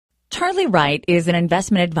Charlie Wright is an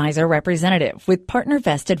investment advisor representative with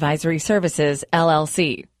PartnerVest Advisory Services,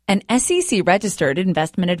 LLC, an SEC-registered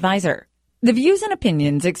investment advisor. The views and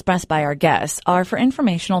opinions expressed by our guests are for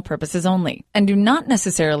informational purposes only and do not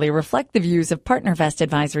necessarily reflect the views of PartnerVest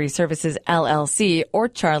Advisory Services, LLC, or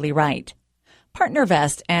Charlie Wright.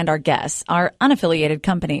 PartnerVest and our guests are unaffiliated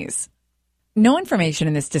companies. No information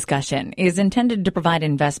in this discussion is intended to provide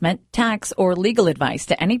investment, tax, or legal advice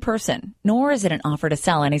to any person, nor is it an offer to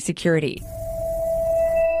sell any security.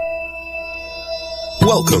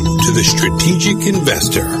 Welcome to the Strategic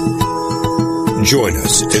Investor. Join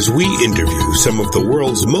us as we interview some of the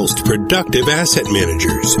world's most productive asset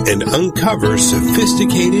managers and uncover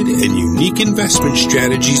sophisticated and unique investment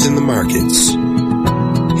strategies in the markets.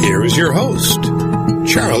 Here is your host,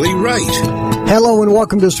 Charlie Wright. Hello and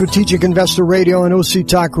welcome to Strategic Investor Radio on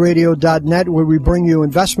OCTalkRadio.net, where we bring you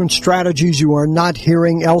investment strategies you are not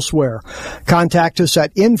hearing elsewhere. Contact us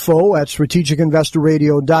at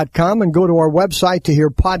info@strategicinvestorradio.com and go to our website to hear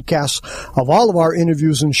podcasts of all of our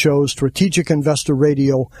interviews and shows,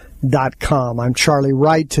 strategicinvestorradio.com. I'm Charlie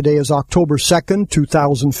Wright. Today is October 2nd,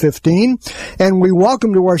 2015, and we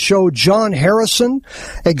welcome to our show John Harrison,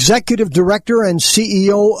 Executive Director and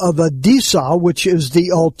CEO of ADISA, which is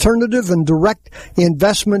the Alternative and Direct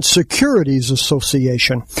Investment Securities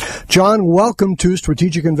Association. John, welcome to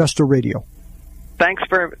Strategic Investor Radio. Thank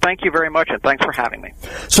you very much, and thanks for having me.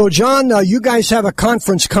 So, John, you guys have a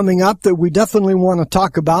conference coming up that we definitely want to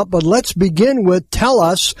talk about, but let's begin with tell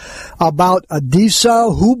us about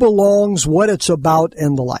ADISA, who belongs, what it's about,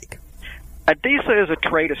 and the like. ADISA is a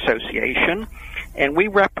trade association, and we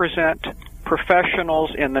represent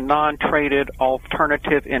professionals in the non-traded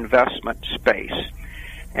alternative investment space.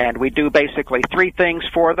 And we do basically three things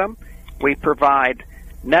for them. We provide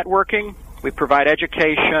networking, we provide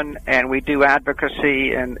education, and we do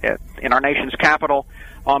advocacy in our nation's capital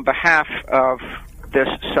on behalf of this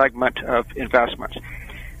segment of investments.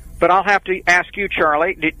 But I'll have to ask you,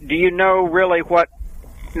 Charlie, do you know really what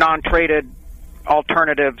non-traded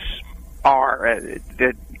alternatives are?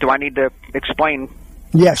 Do I need to explain?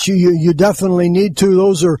 Yes, you definitely need to.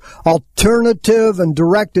 Those are Alternative and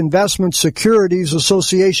Direct Investment Securities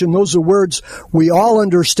Association. Those are words we all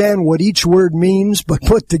understand what each word means, but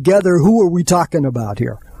put together, who are we talking about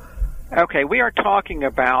here? Okay, we are talking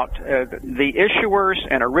about the issuers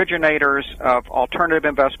and originators of alternative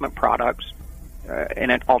investment products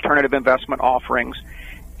and alternative investment offerings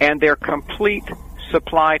and their complete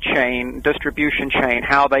supply chain, distribution chain,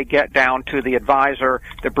 how they get down to the advisor,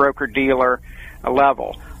 the broker-dealer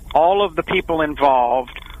level. All of the people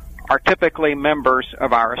involved are typically members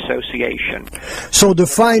of our association. So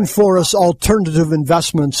define for us alternative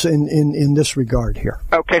investments in this regard here.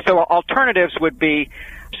 Okay, so alternatives would be,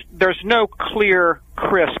 there's no clear,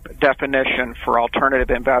 crisp definition for alternative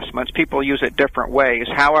investments. People use it different ways.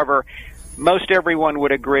 However, most everyone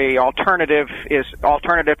would agree alternative is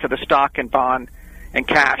alternative to the stock and bond and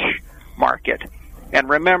cash market. And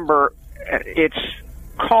remember, it's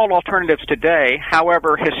called alternatives today.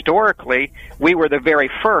 However, historically, we were the very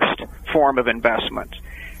first form of investment.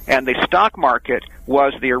 And the stock market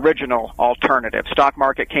was the original alternative. Stock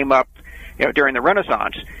market came up during the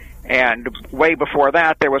Renaissance. And way before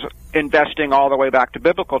that, there was investing all the way back to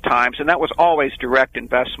biblical times, and that was always direct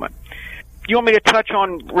investment. Do you want me to touch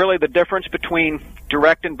on really the difference between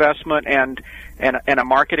direct investment and a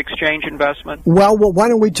market exchange investment? Well, why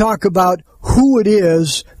don't we talk about who it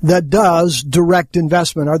is that does direct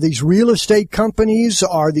investment? Are these real estate companies?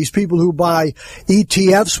 Are these people who buy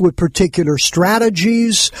ETFs with particular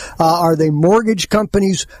strategies? Are they mortgage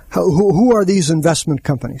companies? Who are these investment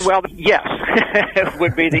companies? Well, yes,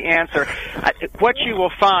 would be the answer. What you will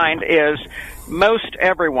find is most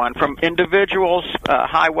everyone, from individuals,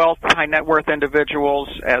 high wealth, high net worth individuals,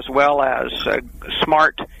 as well as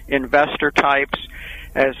smart investor types,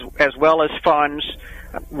 as well as funds,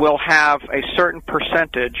 will have a certain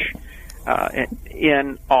percentage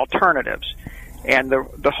in alternatives. And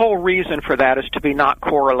the whole reason for that is to be not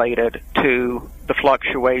correlated to the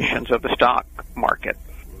fluctuations of the stock market.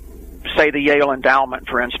 Say the Yale Endowment,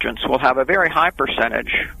 for instance, will have a very high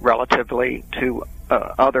percentage relatively to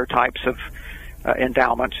other types of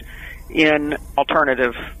endowments in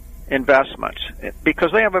alternative investments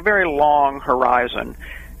because they have a very long horizon.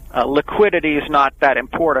 Liquidity is not that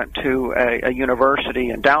important to a university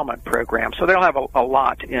endowment program, so they'll have a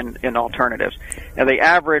lot in alternatives. And the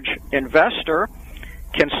average investor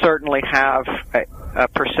can certainly have a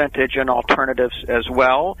percentage in alternatives as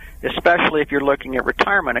well, especially if you're looking at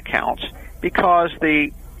retirement accounts, because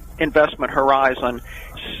the investment horizon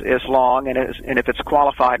is long, and if it's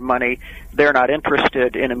qualified money, they're not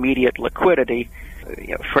interested in immediate liquidity.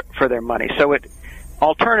 for their money. So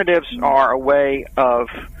alternatives are a way of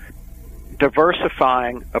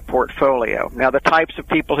diversifying a portfolio. Now, the types of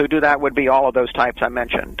people who do that would be all of those types I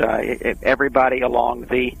mentioned. Everybody along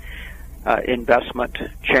the investment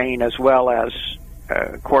chain, as well as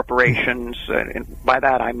corporations. And by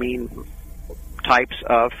that I mean types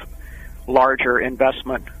of larger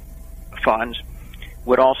investment funds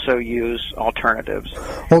would also use alternatives.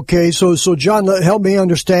 Okay, so John, help me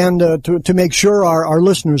understand, to make sure our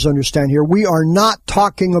listeners understand here. We are not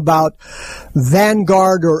talking about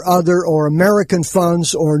Vanguard or American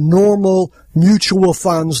funds or normal mutual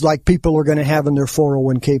funds like people are going to have in their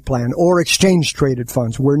 401k plan, or exchange-traded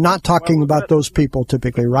funds. We're not talking about those people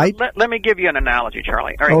typically, right? Let me give you an analogy,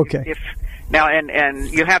 Charlie. All right, okay. Now,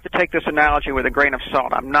 and you have to take this analogy with a grain of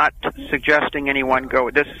salt. I'm not suggesting anyone go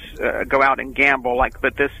out and gamble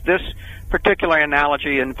but this particular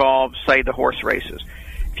analogy involves, say, the horse races.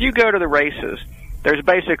 If you go to the races, there's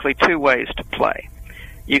basically two ways to play.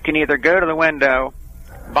 You can either go to the window,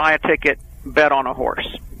 buy a ticket, bet on a horse,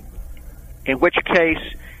 in which case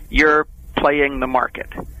you're playing the market.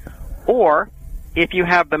 Or if you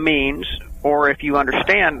have the means, or if you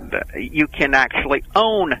understand, you can actually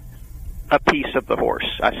own a piece of the horse.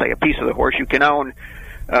 I say a piece of the horse. You can own,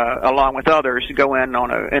 along with others, go in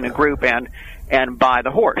a group and buy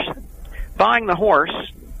the horse. Buying the horse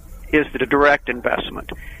is the direct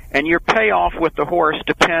investment, and your payoff with the horse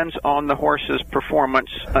depends on the horse's performance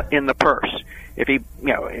in the purse. If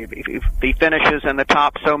he finishes in the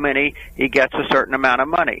top so many, he gets a certain amount of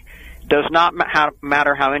money. Does not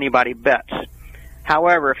matter how anybody bets.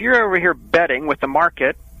 However, if you're over here betting with the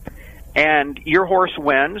market and your horse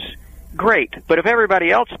wins, great. But if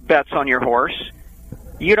everybody else bets on your horse,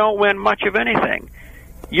 you don't win much of anything.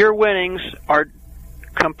 Your winnings are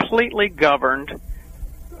completely governed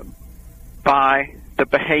by the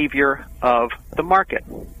behavior of the market,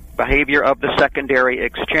 behavior of the secondary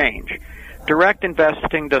exchange. Direct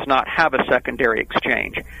investing does not have a secondary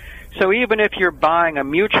exchange. So even if you're buying a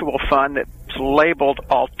mutual fund that's labeled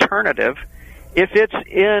alternative, if it's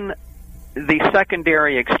in the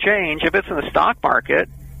secondary exchange, if it's in the stock market,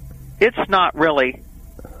 it's not really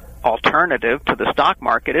alternative to the stock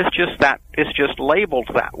market. It's just labeled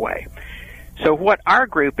that way. So what our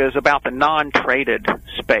group is about the non-traded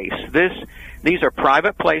space. These are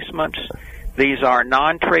private placements. These are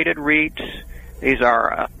non-traded REITs. These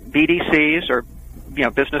are BDCs, or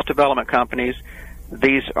business development companies.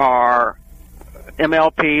 These are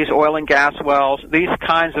MLPs, oil and gas wells. These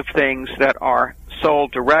kinds of things that are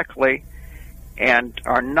sold directly and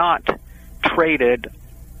are not traded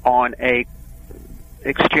on a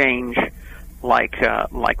exchange like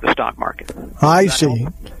the stock market. I see.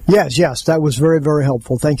 Yes, that was very, very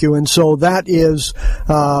helpful. Thank you. And so that is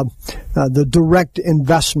the direct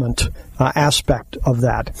investment aspect of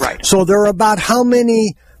that. Right. So there are about how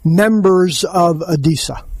many members of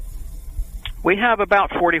ADISA? We have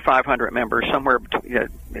about 4,500 members. Somewhere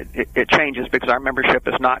it changes because our membership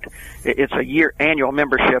is not. It's a annual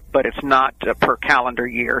membership, but it's not per calendar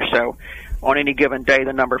year. So on any given day,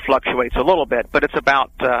 the number fluctuates a little bit, but it's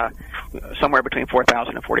about somewhere between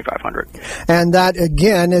 4,000 and 4,500. And that,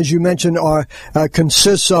 again, as you mentioned,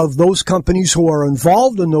 consists of those companies who are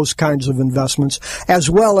involved in those kinds of investments,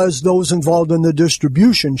 as well as those involved in the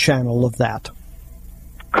distribution channel of that.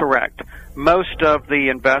 Correct. Most of the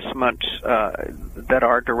investments that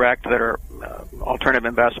are direct, that are alternative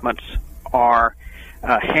investments, are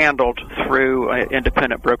handled through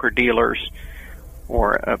independent broker-dealers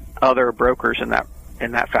or other brokers in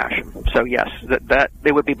that fashion. So yes, that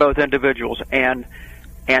it would be both individuals and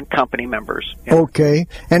company members. Okay.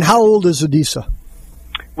 And how old is ADISA?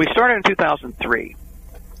 We started in 2003,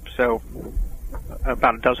 so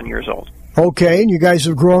about a dozen years old. Okay, and you guys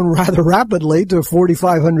have grown rather rapidly to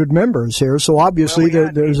 4,500 members here, so obviously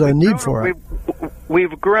there's a need for it.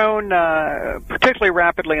 We've grown particularly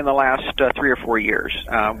rapidly in the last 3 or 4 years.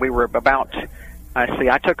 We were about,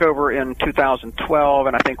 I took over in 2012,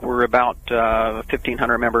 and I think we're about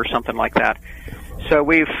 1,500 members, something like that. So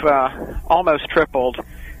we've almost tripled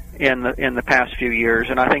in the past few years,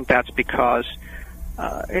 and I think that's because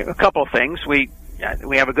a couple of things. We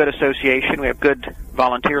have a good association. We have good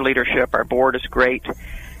volunteer leadership. Our board is great,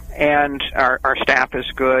 and our staff is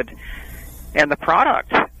good. And the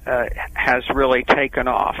product has really taken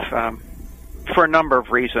off for a number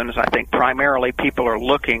of reasons. I think primarily people are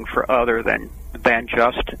looking for other than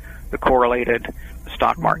just the correlated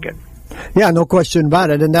stock market. Yeah, no question about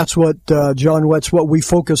it. And that's what, John, what's what we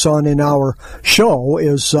focus on in our show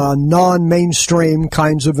is non-mainstream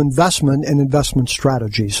kinds of investment and investment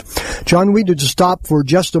strategies. John, we need to stop for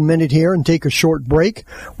just a minute here and take a short break.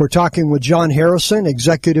 We're talking with John Harrison,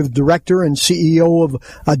 Executive Director and CEO of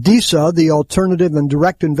ADISA, the Alternative and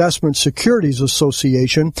Direct Investment Securities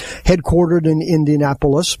Association, headquartered in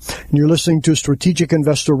Indianapolis. And you're listening to Strategic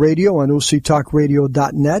Investor Radio on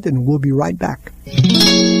OCTalkRadio.net, and we'll be right back.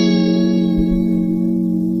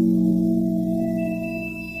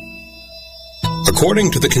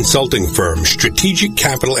 According to the consulting firm Strategic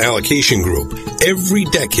Capital Allocation Group, every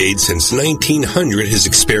decade since 1900 has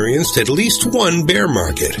experienced at least one bear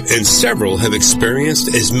market, and several have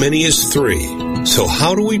experienced as many as 3. So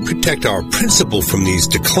how do we protect our principal from these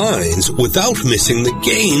declines without missing the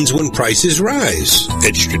gains when prices rise?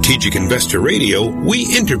 At Strategic Investor Radio,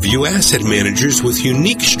 we interview asset managers with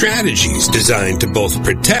unique strategies designed to both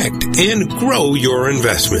protect and grow your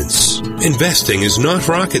investments. Investing is not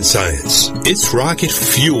rocket science. It's rocket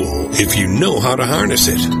fuel if you know how to harness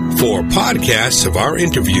it. For podcasts of our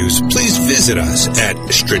interviews, please visit us at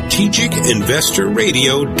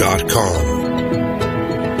strategicinvestorradio.com.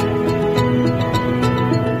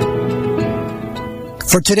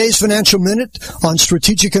 For today's Financial Minute on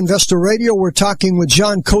Strategic Investor Radio, we're talking with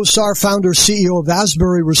John Kosar, founder, CEO of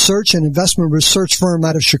Asbury Research, an investment research firm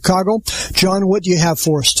out of Chicago. John, what do you have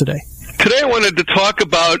for us today? Today I wanted to talk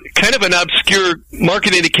about kind of an obscure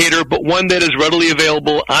market indicator, but one that is readily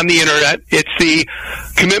available on the Internet. It's the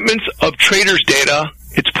commitments of traders data.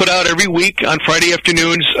 It's put out every week on Friday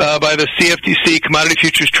afternoons by the CFTC, Commodity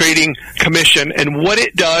Futures Trading Commission. And what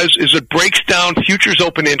it does is it breaks down futures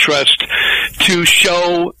open interest to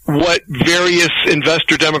show what various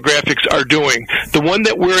investor demographics are doing. The one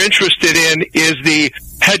that we're interested in is the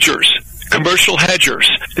hedgers. Commercial hedgers.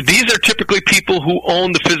 These are typically people who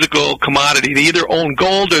own the physical commodity. They either own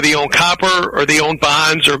gold or they own copper or they own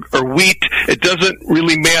bonds or wheat. It doesn't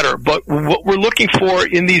really matter. But what we're looking for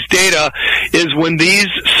in these data is when these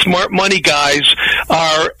smart money guys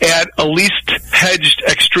are at a least hedged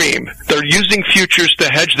extreme. They're using futures to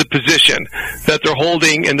hedge the position that they're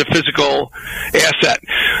holding in the physical asset.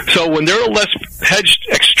 So when they're a less hedged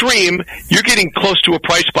extreme, you're getting close to a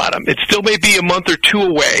price bottom. It still may be a month or two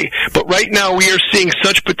away, but right now we are seeing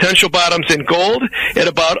such potential bottoms in gold at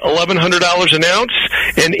about $1,100 an ounce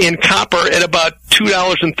and in copper at about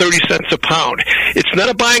 $2.30 a pound. It's not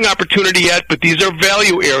a buying opportunity yet, but these are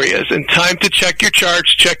value areas, and time to check your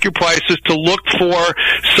charts, check your prices, to look for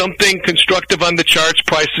something constructive on the charts,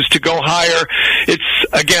 prices to go higher. It's,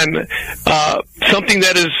 again, something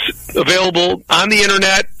that is available on the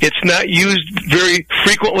Internet. It's not used very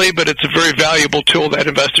frequently, but it's a very valuable tool that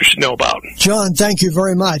investors should know about. John, thank you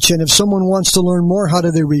very much. And if someone wants to learn more, how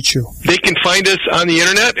do they reach you? They can find us on the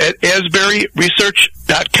Internet at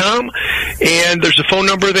asburyresearch.com, and there's a phone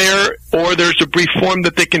number there, or there's a brief form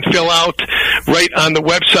that they can fill out right on the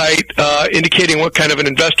website indicating what kind of an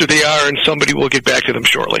investor they are, and somebody will get back to them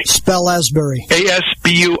shortly. Spell Asbury.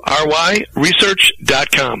 ASBURY,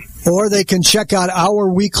 research.com. Or they can check out our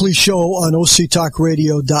weekly show on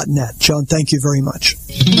OCTalkRadio.net. John, thank you very much.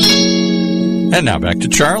 And now back to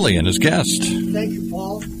Charlie and his guest. Thank you,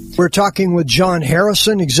 Paul. We're talking with John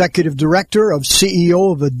Harrison, Executive Director of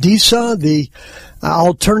CEO of ADISA, the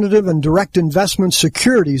Alternative and Direct Investment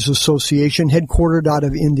Securities Association, headquartered out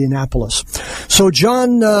of Indianapolis. So,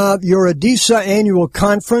 John, your ADISA annual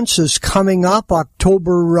conference is coming up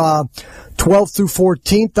October 12th through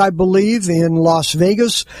 14th, I believe, in Las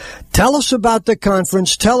Vegas. Tell us about the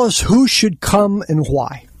conference. Tell us who should come and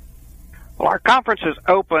why. Well, our conference is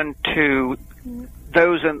open to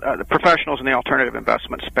those in, the professionals in the alternative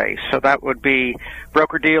investment space. So that would be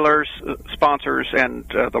broker-dealers, sponsors, and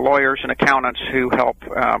the lawyers and accountants who help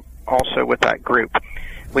also with that group.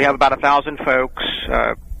 We have about 1,000 folks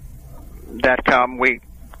that come. We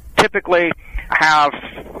typically have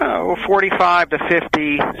 45 to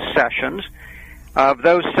 50 sessions. Of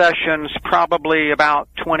those sessions, probably about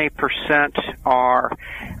 20% are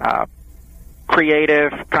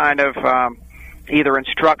creative, kind of either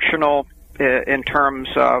instructional in terms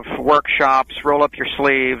of workshops, roll up your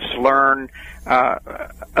sleeves, learn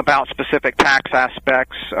about specific tax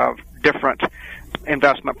aspects of different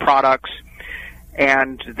investment products,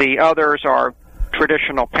 and the others are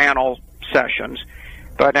traditional panel sessions.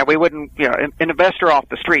 But now we wouldn't, an investor off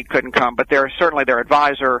the street couldn't come, but certainly their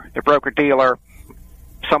advisor, their broker-dealer,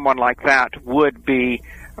 someone like that would be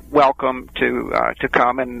welcome to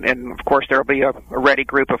come, and of course there will be a ready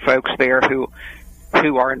group of folks there who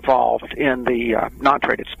are involved in the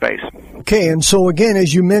non-traded space. Okay, and so again,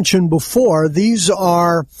 as you mentioned before, these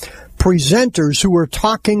are presenters who are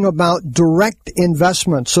talking about direct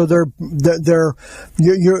investment. So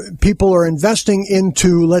people are investing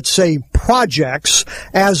into, let's say, projects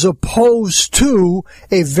as opposed to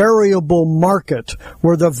a variable market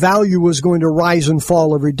where the value is going to rise and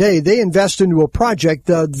fall every day. They invest into a project.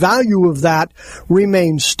 The value of that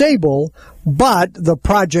remains stable, but the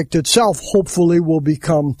project itself hopefully will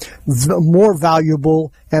become more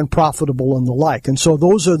valuable and profitable and the like. And so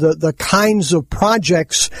those are the kinds of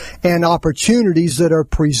projects and opportunities that are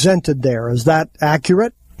presented there. Is that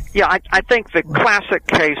accurate? Yeah, I think the classic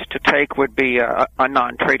case to take would be a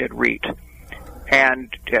non-traded REIT. And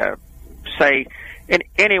say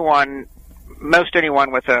most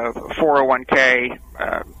anyone with a 401k,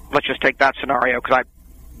 let's just take that scenario because I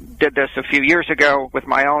did this a few years ago with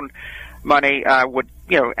my own money, would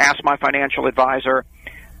ask my financial advisor,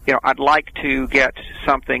 I'd like to get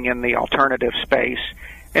something in the alternative space,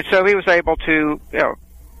 and so he was able to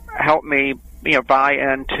help me buy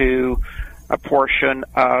into a portion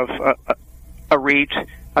of a REIT,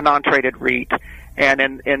 a non-traded REIT,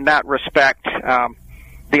 and in that respect,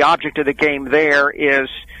 the object of the game there is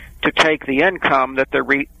to take the income that the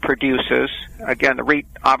REIT produces. Again, the REIT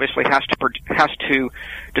obviously has to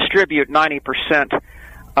distribute 90%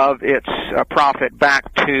 of its profit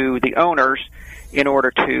back to the owners in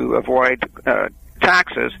order to avoid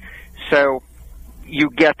taxes. So you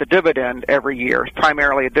get the dividend every year. It's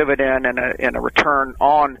primarily a dividend and a return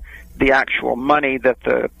on the actual money that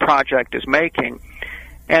the project is making.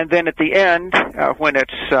 And then at the end, when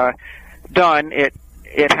it's done, it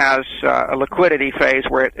has a liquidity phase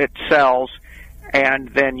where it sells, and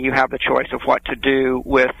then you have the choice of what to do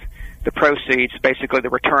with the proceeds, basically the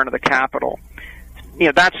return of the capital.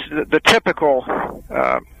 That's the typical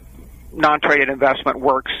non-traded investment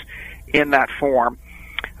works in that form.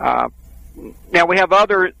 Now we have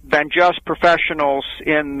other than just professionals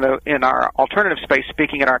in our alternative space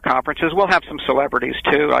speaking at our conferences. We'll have some celebrities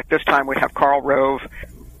too. Like this time we have Karl Rove.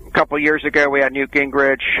 A couple of years ago we had Newt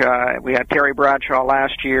Gingrich. We had Terry Bradshaw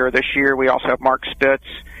last year. This year we also have Mark Spitz.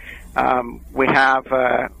 We have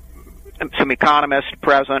some economists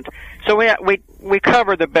present. So we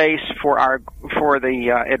cover the base for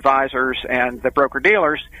the advisors and the broker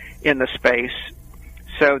dealers in the space,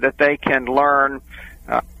 so that they can learn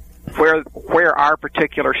where our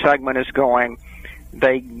particular segment is going.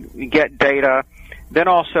 They get data. Then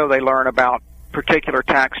also they learn about particular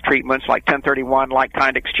tax treatments like 1031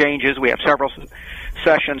 like-kind exchanges. We have several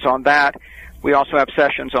sessions on that. We also have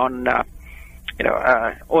sessions on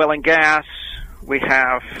oil and gas. We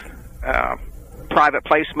have private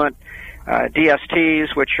placement,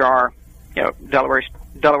 DSTs, which are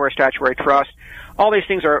Delaware Statutory Trust. All these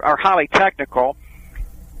things are highly technical,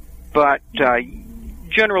 but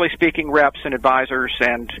generally speaking, reps and advisors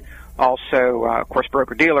and also, of course,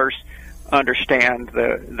 broker-dealers understand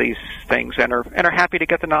these things and are happy to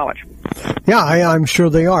get the knowledge. Yeah, I'm sure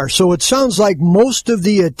they are. So it sounds like most of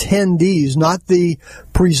the attendees, not the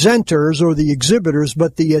presenters or the exhibitors,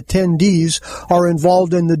 but the attendees are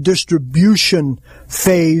involved in the distribution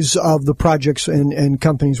phase of the projects and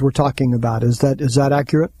companies we're talking about. Is that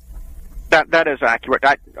accurate? That is accurate.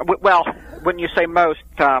 Well, when you say most,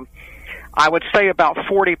 I would say about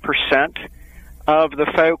 40% of the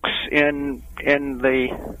folks in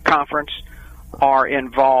the conference are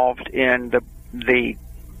involved in the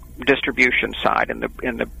distribution side,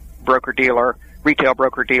 in the broker dealer, retail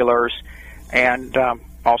broker dealers, and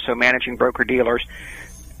also managing broker dealers.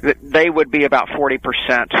 They would be about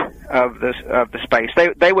 40% of the space.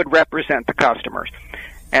 They would represent the customers,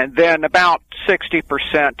 and then about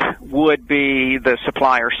 60% would be the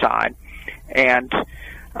supplier side, and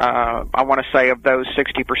I want to say of those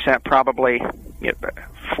 60%, probably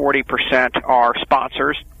 40% are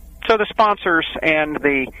sponsors. So the sponsors and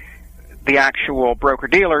the actual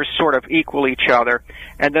broker-dealers sort of equal each other.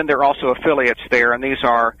 And then there are also affiliates there, and these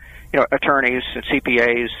are attorneys and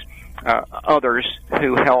CPAs, others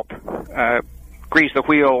who help grease the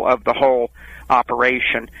wheel of the whole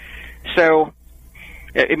operation. So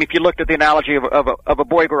if you looked at the analogy of a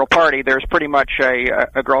boy-girl party, there's pretty much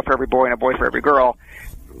a girl for every boy and a boy for every girl.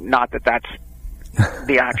 Not that that's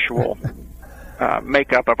the actual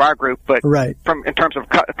makeup of our group, but right. In terms of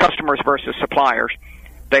customers versus suppliers,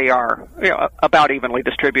 they are about evenly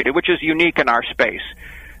distributed, which is unique in our space.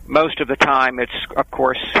 Most of the time, it's of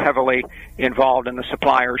course heavily involved in the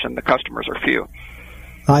suppliers, and the customers are few.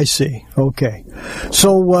 I see. Okay.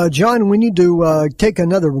 So, John, we need to take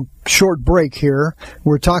another short break here.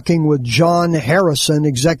 We're talking with John Harrison,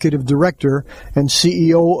 Executive Director and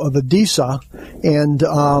CEO of ADESA. And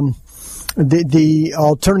the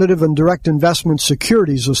Alternative and Direct Investment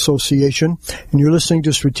Securities Association. And you're listening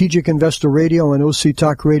to Strategic Investor Radio on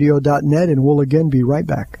OCTalkRadio.net, and we'll again be right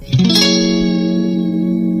back.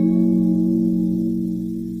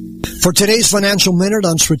 For today's Financial Minute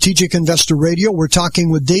on Strategic Investor Radio, we're talking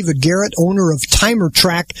with David Garrett, owner of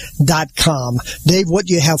TimerTrack.com. Dave, what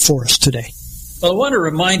do you have for us today? Well, I want to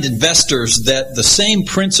remind investors that the same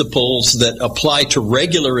principles that apply to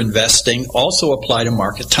regular investing also apply to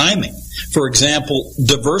market timing. For example,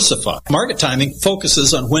 diversify. Market timing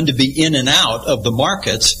focuses on when to be in and out of the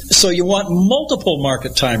markets, so you want multiple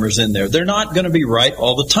market timers in there. They're not going to be right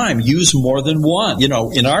all the time. Use more than one.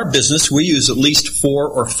 In our business, we use at least 4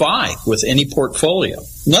 or 5 with any portfolio.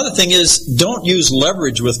 Another thing is, don't use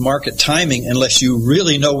leverage with market timing unless you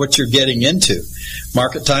really know what you're getting into.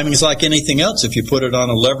 Market timing is like anything else. If you put it on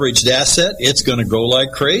a leveraged asset, it's going to go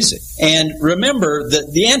like crazy. And remember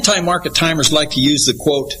that the anti-market timers like to use the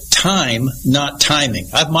quote, time, not timing.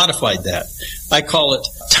 I've modified that. I call it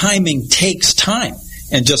timing takes time.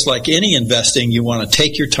 And just like any investing, you want to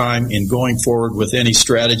take your time in going forward with any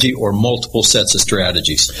strategy or multiple sets of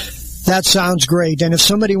strategies. That sounds great. And if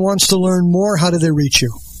somebody wants to learn more, how do they reach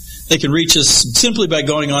you? They can reach us simply by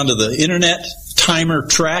going onto the internet,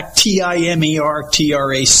 TimerTrack, TimerTrack,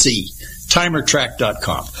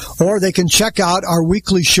 TimerTrack.com. Or they can check out our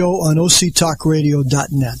weekly show on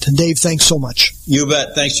OCTalkRadio.net. Dave, thanks so much. You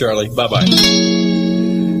bet. Thanks, Charlie. Bye-bye.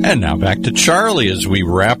 And now back to Charlie as we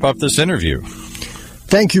wrap up this interview.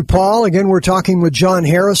 Thank you, Paul. Again, we're talking with John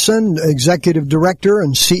Harrison, Executive Director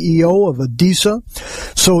and CEO of ADISA.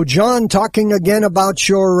 So, John, talking again about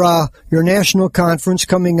your national conference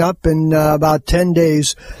coming up in about 10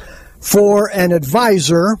 days. For an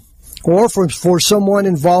advisor or for someone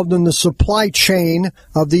involved in the supply chain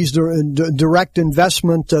of these direct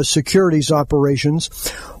investment securities operations,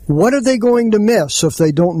 what are they going to miss if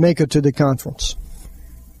they don't make it to the conference?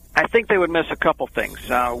 I think they would miss a couple things.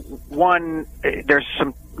 One, there's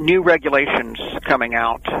some new regulations coming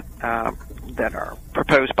out that are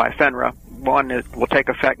proposed by FINRA. One will take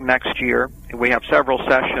effect next year. We have several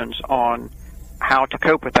sessions on how to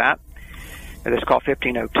cope with that. It's called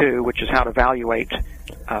 1502, which is how to evaluate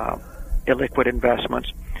illiquid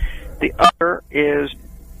investments. The other is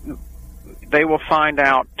they will find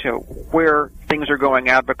out where things are going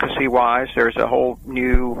advocacy-wise. There's a whole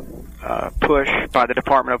new push by the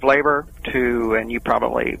Department of Labor and you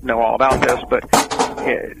probably know all about this, but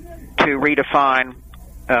to redefine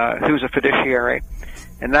who's a fiduciary,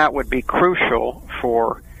 and that would be crucial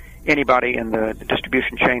for anybody in the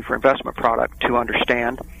distribution chain for investment product to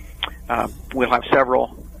understand. We'll have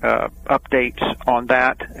several updates on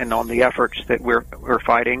that and on the efforts that we're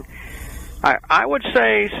fighting. I would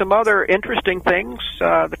say some other interesting things,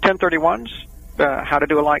 the 1031s, how to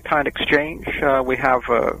do a like-kind exchange. We have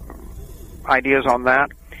ideas on that.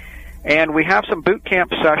 And we have some boot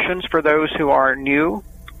camp sessions for those who are new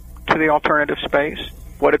to the alternative space,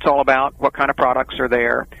 what it's all about, what kind of products are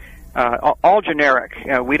there. All generic.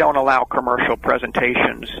 We don't allow commercial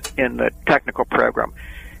presentations in the technical program.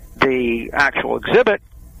 The actual exhibit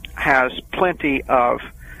has plenty of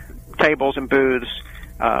tables and booths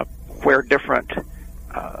where different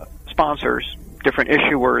sponsors, different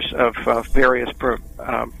issuers of various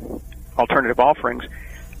alternative offerings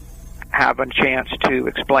have a chance to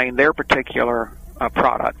explain their particular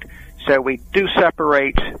product. So we do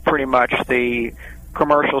separate pretty much the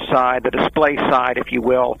commercial side, the display side, if you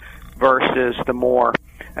will, versus the more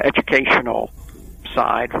educational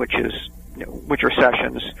side, which are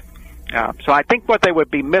sessions. So I think what they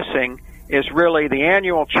would be missing is really the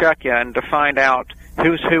annual check-in to find out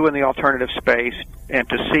who's who in the alternative space and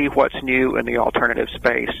to see what's new in the alternative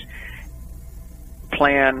space.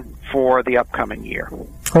 Plan for the upcoming year.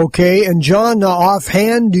 Okay, and John,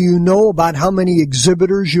 offhand, do you know about how many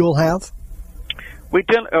exhibitors you'll have? We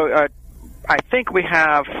did. I think we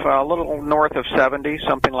have a little north of 70,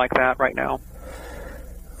 something like that right now.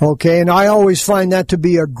 Okay, and I always find that to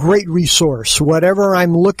be a great resource. Whatever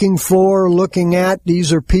I'm looking at,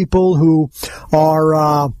 these are people who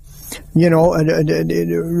are, in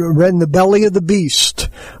the belly of the beast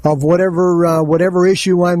of whatever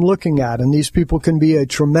issue I'm looking at. And these people can be a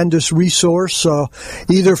tremendous resource,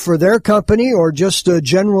 either for their company or just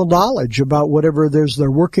general knowledge about whatever it is they're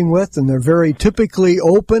working with. And they're very typically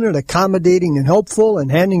open and accommodating and helpful and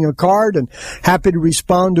handing a card and happy to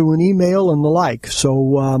respond to an email and the like.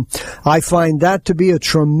 So I find that to be a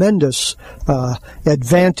tremendous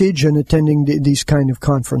advantage in attending these kind of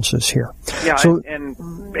conferences here. Yeah, so, and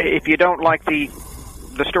if you don't like the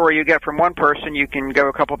the story you get from one person, you can go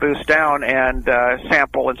a couple booths down and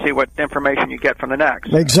sample and see what information you get from the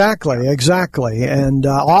next. Exactly. And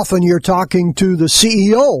often you're talking to the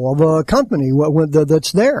CEO of a company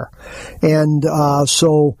that's there. And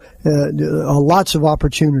so lots of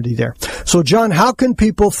opportunity there. So, John, how can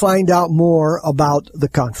people find out more about the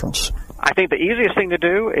conference? I think the easiest thing to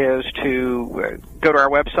do is to go to our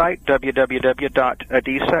website,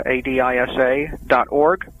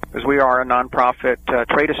 www.adisa.org, because we are a nonprofit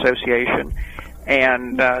trade association,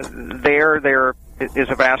 and there is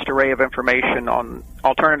a vast array of information on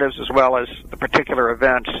alternatives as well as the particular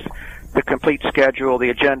events, the complete schedule,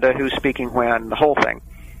 the agenda, who's speaking when, the whole thing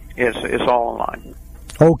is all online.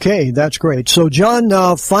 Okay, that's great. So, John,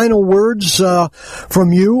 final words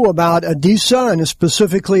from you about ADISA and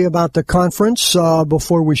specifically about the conference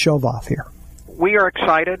before we shove off here. We are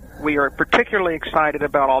excited. We are particularly excited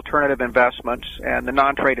about alternative investments and the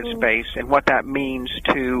non-traded space and what that means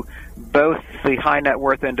to both the high net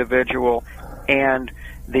worth individual and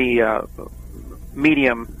the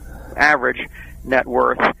medium average net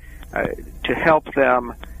worth to help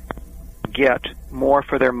them get more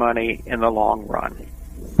for their money in the long run.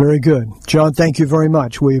 Very good. John, thank you very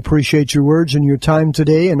much. We appreciate your words and your time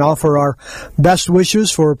today and offer our best wishes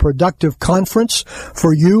for a productive conference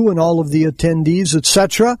for you and all of the attendees,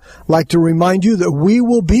 etc. I'd like to remind you that we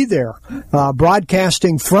will be there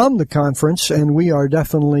broadcasting from the conference, and we are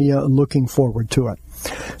definitely looking forward to it.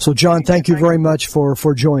 So, John, thank you very much for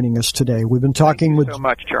joining us today. We've been talking with... Thank you so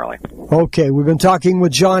much, Charlie. Okay, we've been talking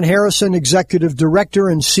with John Harrison, Executive Director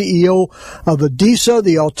and CEO of ADISA,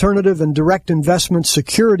 the Alternative and Direct Investment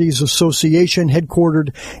Securities Association,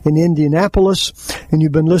 headquartered in Indianapolis. And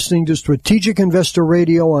you've been listening to Strategic Investor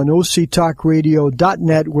Radio on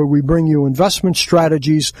octalkradio.net, where we bring you investment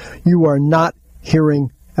strategies you are not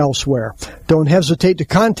hearing elsewhere. Don't hesitate to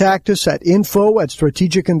contact us at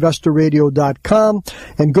info@strategicinvestorradio.com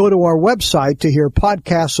and go to our website to hear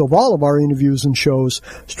podcasts of all of our interviews and shows,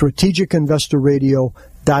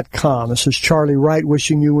 strategicinvestorradio.com. This is Charlie Wright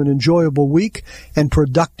wishing you an enjoyable week and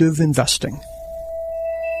productive investing.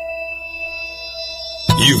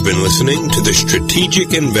 You've been listening to The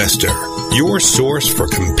Strategic Investor, your source for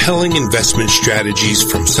compelling investment strategies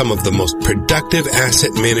from some of the most productive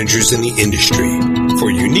asset managers in the industry.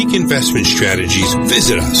 For unique investment strategies,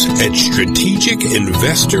 visit us at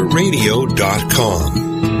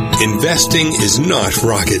strategicinvestorradio.com. Investing is not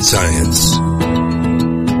rocket science.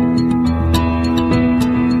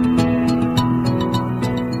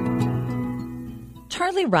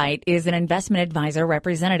 Charlie Wright is an investment advisor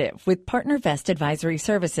representative with PartnerVest Advisory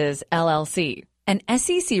Services, LLC, an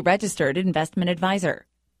SEC-registered investment advisor.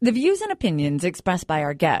 The views and opinions expressed by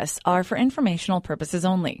our guests are for informational purposes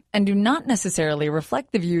only and do not necessarily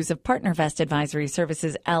reflect the views of PartnerVest Advisory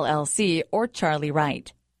Services, LLC, or Charlie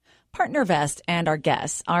Wright. PartnerVest and our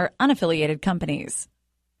guests are unaffiliated companies.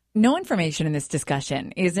 No information in this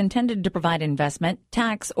discussion is intended to provide investment,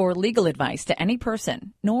 tax, or legal advice to any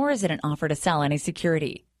person, nor is it an offer to sell any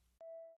security.